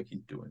feel like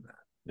he's doing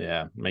that.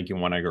 Yeah, make you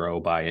want to grow,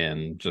 buy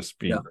in, just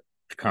be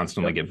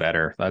constantly Yeah. get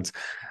better. That's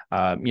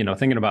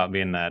thinking about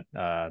being that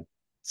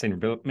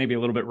senior, maybe a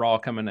little bit raw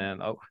coming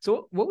in. Oh,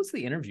 so what was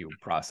the interview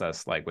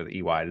process like with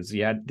EY?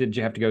 Did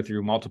you have to go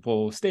through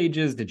multiple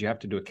stages? Did you have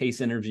to do a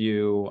case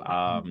interview?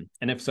 And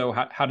if so,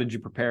 how did you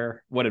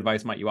prepare? What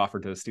advice might you offer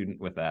to a student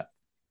with that?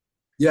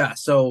 Yeah.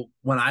 So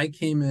when I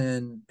came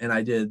in and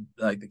I did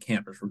like the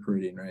campus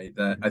recruiting, right,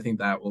 that I think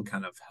that will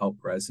kind of help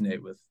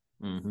resonate with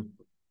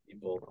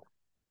people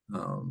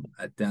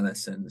at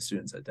Denison, the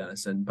students at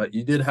Denison. But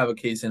you did have a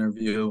case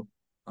interview.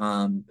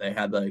 They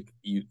had like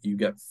you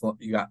got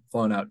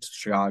flown out to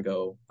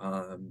Chicago,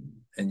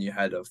 and you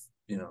had to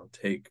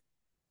take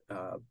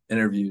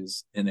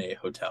interviews in a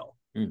hotel.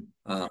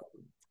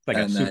 Like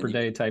a super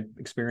day type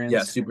experience.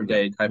 Yeah, super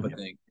day type of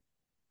thing.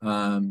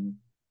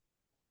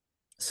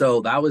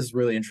 So that was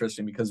really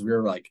interesting because we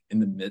were like in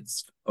the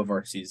midst of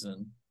our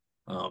season,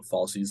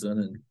 fall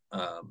season,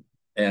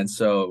 and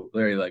so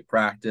literally like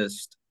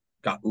practiced,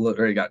 got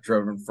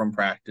driven from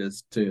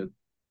practice to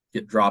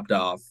get dropped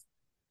off,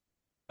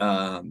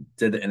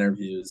 did the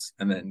interviews,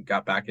 and then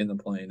got back in the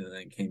plane, and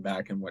then came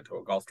back and went to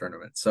a golf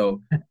tournament.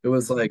 So it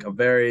was like a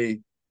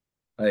very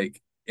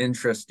like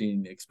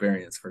interesting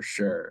experience for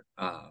sure.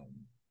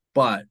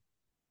 But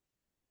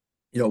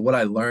what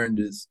I learned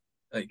is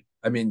like,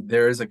 I mean,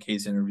 there is a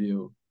case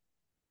interview.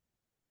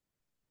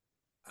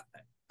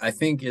 I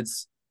think it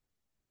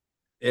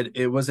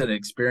was an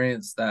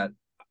experience that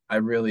I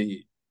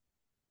really,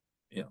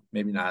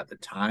 maybe not at the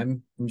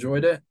time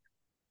enjoyed it,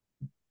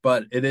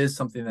 but it is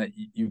something that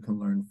you can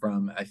learn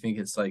from. I think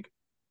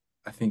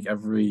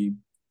every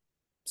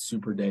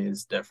super day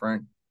is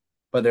different,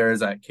 but there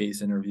is that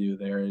case interview.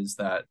 There is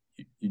that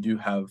you do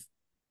have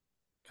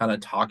kind of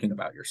talking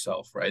about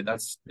yourself, right?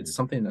 It's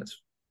something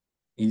that's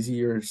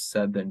easier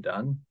said than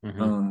done.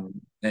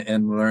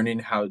 And learning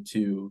how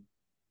to,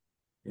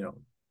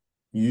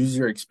 use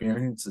your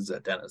experiences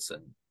at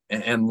Denison,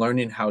 and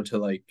learning how to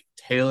like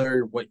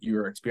tailor what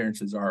your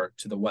experiences are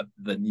to what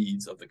the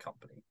needs of the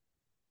company.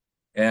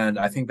 And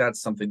I think that's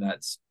something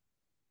that's,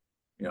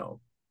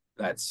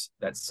 that's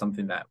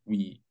something that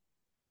we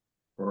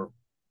were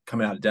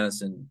coming out of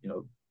Denison,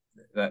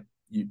 that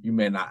you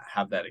may not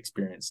have that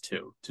experience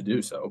to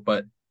do so,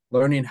 but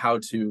learning how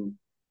to,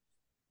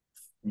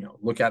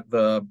 look at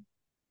the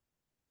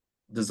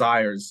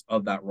desires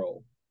of that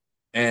role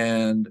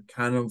and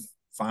kind of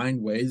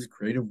find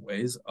creative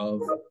ways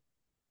of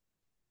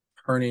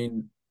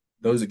turning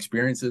those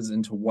experiences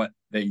into what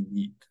they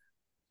need,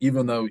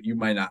 even though you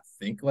might not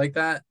think like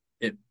that.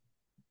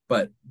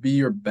 But be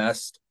your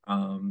best.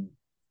 But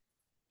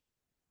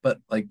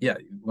like, yeah,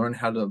 learn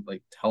how to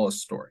like tell a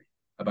story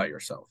about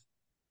yourself.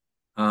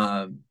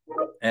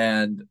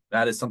 And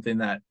that is something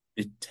that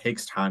it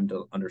takes time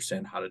to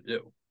understand how to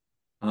do.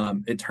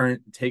 It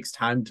takes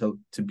time to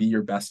be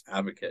your best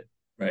advocate,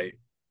 right?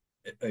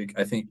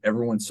 I think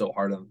everyone's so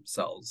hard on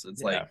themselves.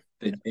 It's like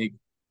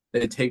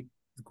they take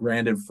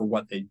granted for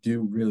what they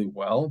do really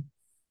well,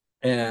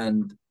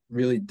 and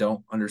really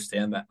don't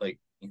understand that, like,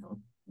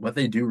 what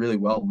they do really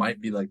well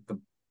might be like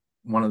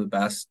one of the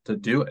best to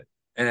do it.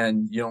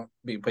 and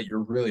but you're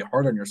really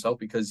hard on yourself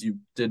because you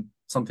did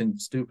something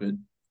stupid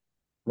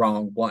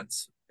wrong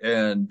once,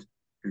 and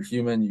you're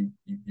human.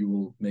 You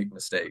will make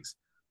mistakes,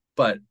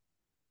 but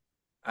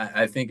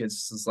I think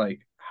it's just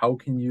like, how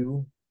can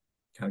you,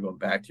 kind of going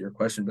back to your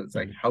question, but it's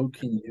like, how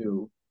can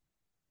you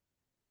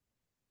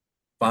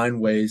find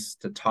ways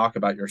to talk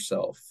about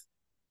yourself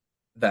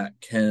that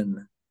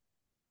can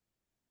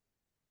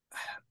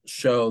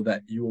show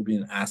that you will be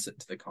an asset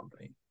to the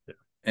company? Yeah.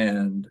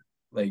 And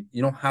like,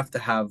 you don't have to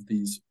have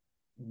these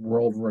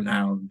world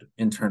renowned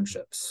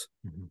internships.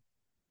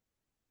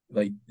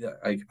 Like,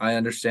 I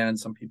understand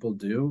some people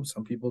do,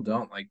 some people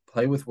don't. Like,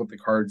 play with what the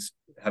cards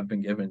have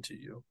been given to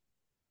you.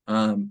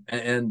 And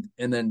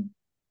then,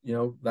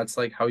 that's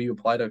like how you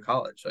apply to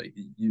college. Like,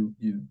 you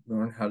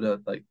learn how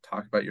to like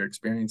talk about your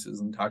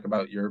experiences and talk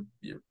about your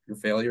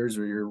failures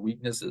or your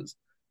weaknesses.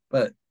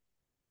 But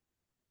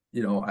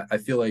I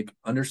feel like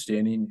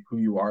understanding who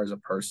you are as a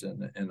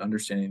person and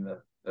understanding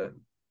the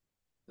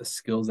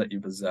skills that you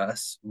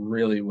possess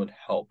really would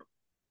help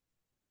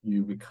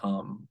you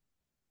become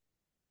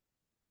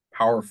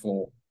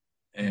powerful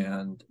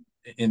and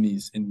in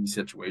these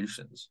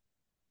situations.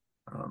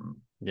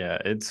 Yeah,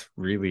 it's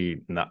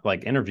really not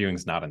like interviewing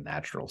is not a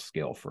natural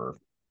skill for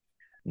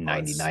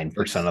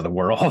 99% of the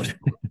world.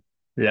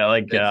 Yeah,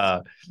 like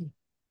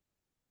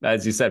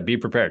as you said, be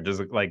prepared.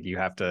 Just like you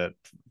have to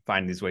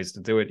find these ways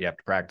to do it. You have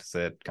to practice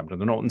it. Come to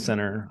the Knowlton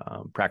Center,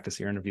 practice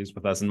your interviews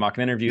with us and mock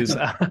interviews.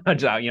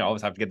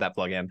 Always have to get that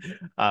plug in.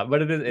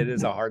 But it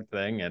is a hard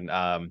thing,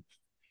 and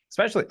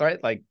especially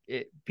right, like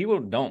people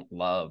don't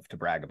love to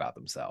brag about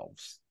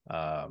themselves.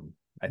 I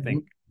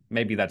think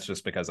maybe that's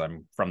just because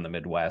I'm from the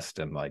Midwest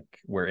and like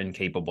we're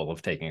incapable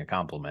of taking a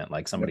compliment.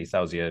 Like somebody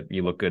tells you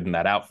you look good in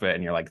that outfit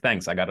and you're like,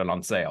 thanks, I got it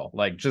on sale.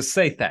 Like just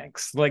say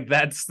thanks. Like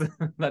that's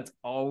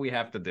all we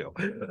have to do.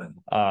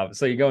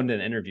 So you go into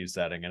an interview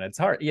setting and it's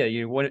hard. Yeah,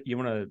 you want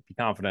to be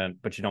confident,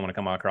 but you don't want to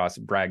come across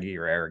braggy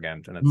or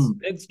arrogant. And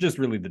it's just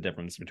really the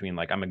difference between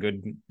like I'm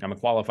a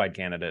qualified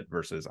candidate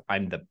versus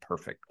I'm the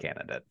perfect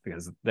candidate,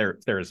 because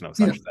there is no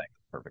such thing.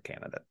 Perfect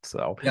candidate.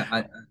 So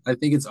I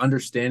think it's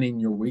understanding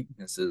your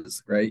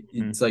weaknesses, right?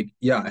 It's like,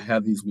 I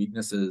have these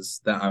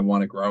weaknesses that I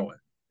want to grow in.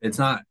 It's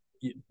not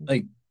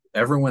like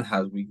everyone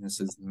has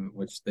weaknesses in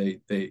which they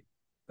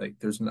like,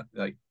 there's not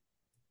like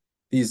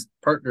these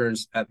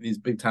partners at these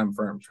big time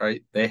firms,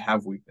 right? They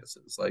have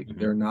weaknesses. Like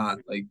they're not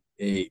like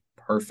a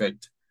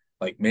perfect,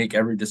 like make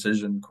every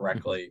decision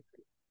correctly.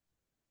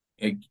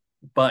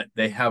 But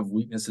they have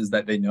weaknesses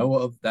that they know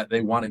of that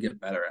they want to get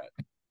better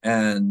at.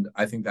 And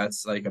I think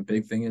that's like a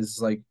big thing, is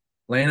like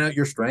laying out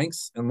your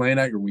strengths and laying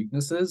out your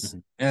weaknesses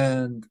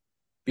and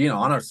being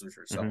honest with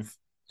yourself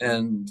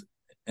and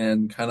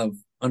kind of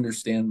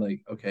understand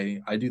like,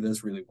 okay, I do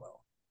this really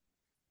well.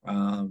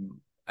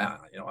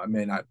 I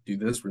may not do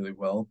this really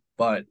well,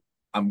 but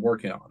I'm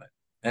working on it.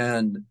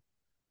 And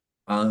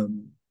I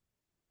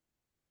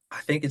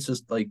think it's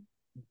just like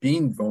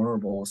being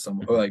vulnerable with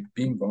someone, or like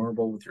being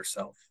vulnerable with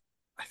yourself,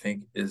 I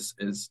think is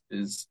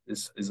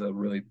a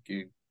really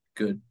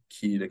good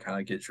key to kind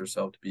of get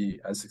yourself to be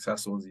as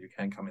successful as you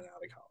can coming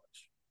out of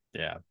college.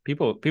 Yeah,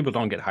 people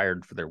don't get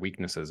hired for their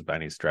weaknesses by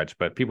any stretch,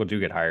 but people do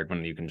get hired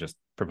when you can just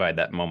provide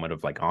that moment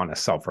of like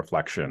honest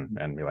self-reflection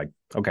and be like,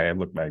 okay, I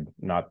look like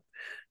not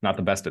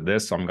the best at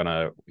this, so I'm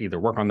gonna either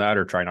work on that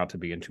or try not to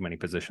be in too many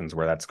positions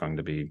where that's going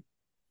to be,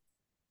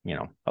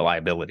 a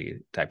liability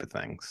type of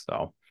thing.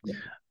 So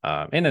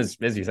and as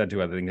you said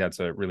too, I think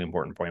that's a really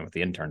important point with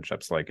the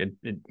internships. Like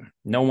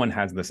no one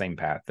has the same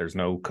path. There's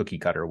no cookie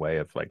cutter way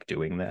of like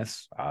doing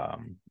this.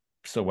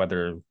 So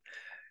whether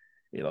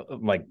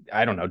like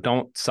I don't know,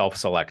 don't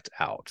self-select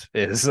out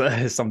is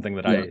something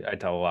that I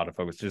tell a lot of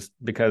folks, just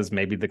because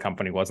maybe the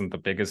company wasn't the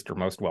biggest or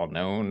most well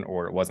known,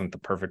 or it wasn't the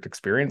perfect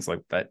experience.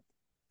 Like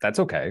that's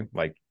okay.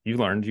 Like you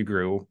learned, you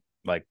grew.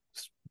 Like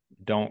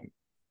don't.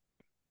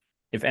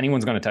 If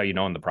anyone's going to tell you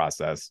no in the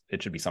process,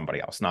 it should be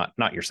somebody else,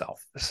 not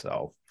yourself.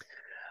 So,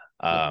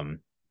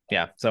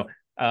 yeah. So,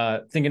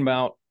 thinking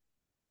about,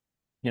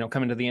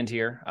 coming to the end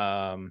here,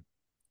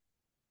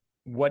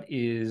 what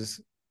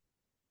is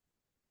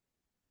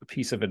a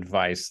piece of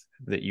advice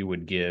that you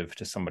would give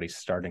to somebody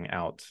starting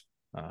out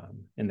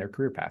in their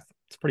career path?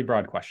 It's a pretty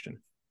broad question.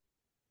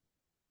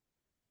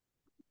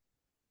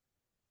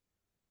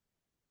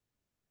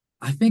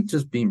 I think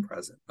just being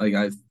present. Like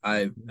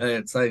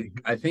it's like,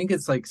 I think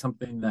it's like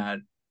something that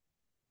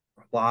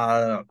a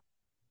lot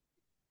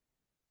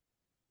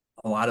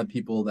of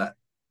people that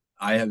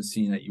I have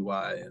seen at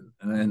UI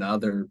and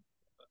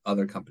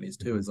other companies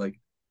too, is like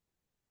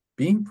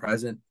being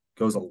present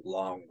goes a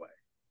long way,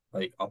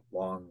 like a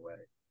long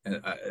way.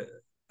 And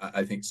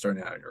I think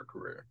starting out in your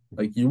career,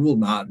 like you will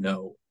not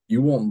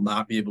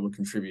be able to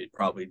contribute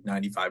probably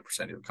 95%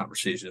 of the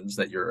conversations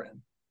that you're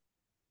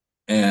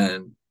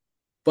in.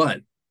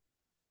 But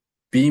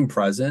being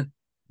present,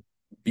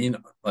 being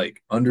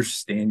like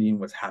understanding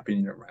what's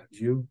happening around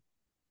you,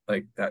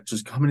 like that,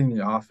 just coming in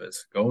the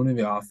office, going to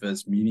the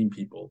office, meeting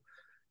people.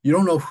 You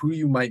don't know who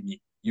you might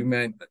meet. You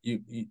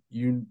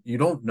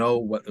don't know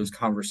what those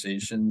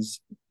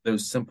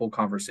simple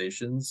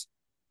conversations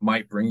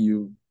might bring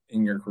you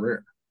in your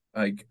career.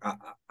 Like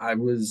I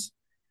was,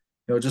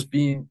 just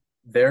being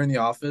there in the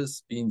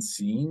office, being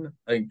seen,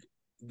 like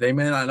they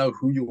may not know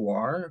who you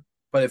are,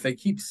 but if they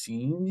keep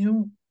seeing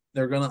you,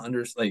 they're gonna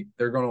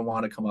they're gonna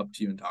want to come up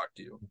to you and talk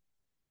to you.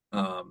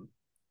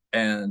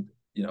 And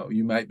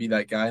you might be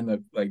that guy in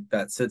the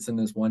that sits in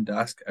this one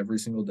desk every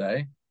single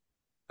day,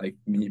 like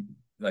me,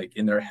 like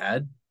in their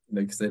head,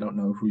 because they don't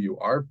know who you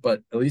are,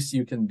 but at least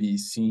you can be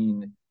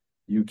seen.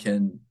 You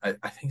can, I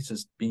think it's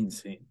just being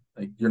seen.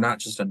 Like you're not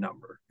just a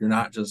number. You're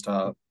not just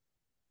a,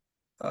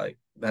 like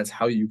that's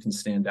how you can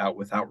stand out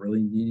without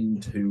really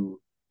needing to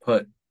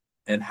put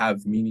and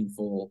have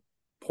meaningful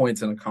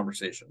points in a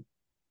conversation.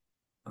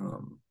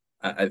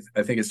 I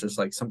think it's just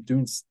like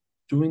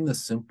doing the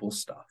simple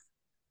stuff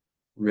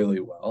really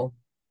well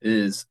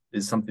is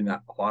something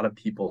that a lot of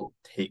people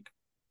take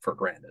for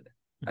granted.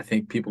 I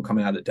think people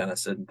coming out of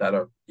Denison that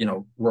are,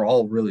 we're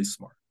all really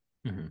smart.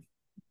 Mm-hmm.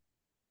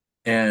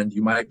 And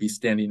you might be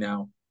standing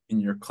out in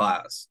your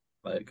class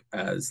like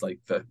as like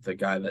the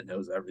guy that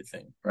knows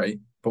everything, right?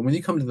 But when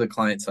you come to the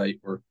client site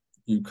or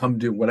you come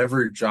do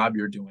whatever job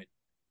you're doing,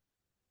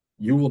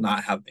 you will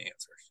not have the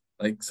answers.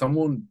 Like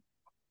someone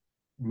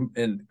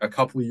in a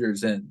couple of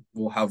years in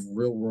will have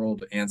real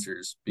world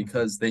answers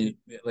because they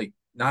like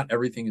not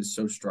everything is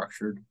so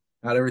structured.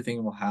 Not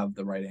everything will have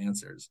the right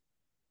answers.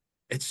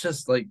 It's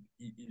just like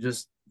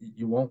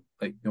you won't,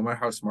 like, no matter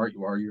how smart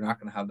you are, you're not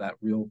going to have that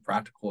real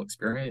practical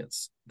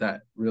experience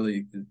that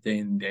really day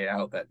in and day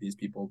out that these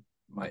people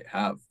might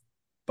have.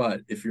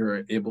 But if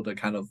you're able to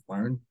kind of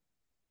learn,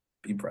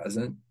 be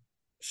present,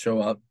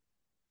 show up,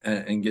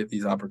 and get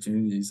these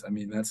opportunities, I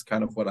mean, that's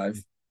kind of what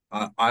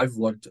I've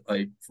looked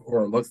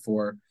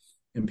for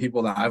in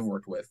people that I've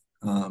worked with,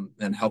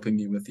 and helping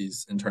me with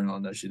these internal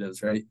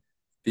initiatives, right?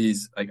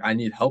 These, like, I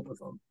need help with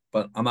them,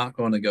 but I'm not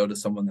going to go to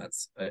someone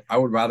I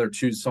would rather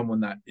choose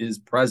someone that is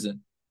present,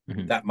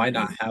 mm-hmm. that might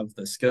not have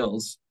the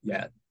skills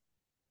yet,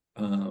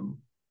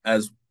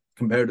 as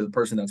compared to the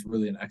person that's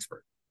really an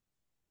expert.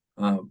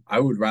 I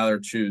would rather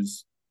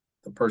choose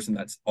the person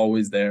that's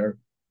always there,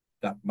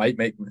 that might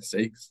make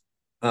mistakes,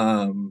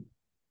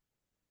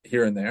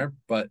 here and there,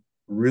 but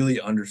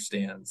really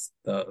understands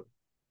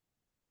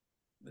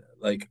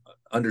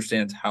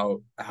understands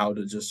how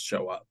to just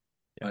show up.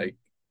 Like,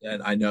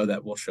 and I know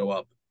that we'll show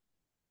up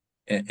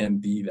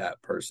and be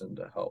that person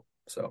to help.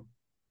 So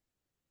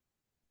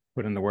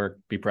put in the work,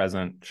 be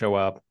present, show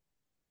up,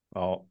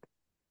 all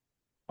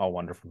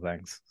wonderful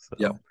things. So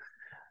yeah.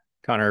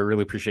 Connor, I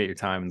really appreciate your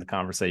time in the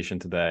conversation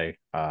today.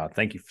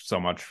 Thank you so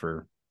much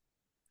for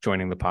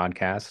joining the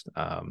podcast.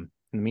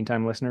 In the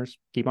meantime, listeners,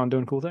 keep on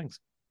doing cool things.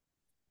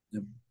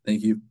 Yep.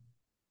 Thank you.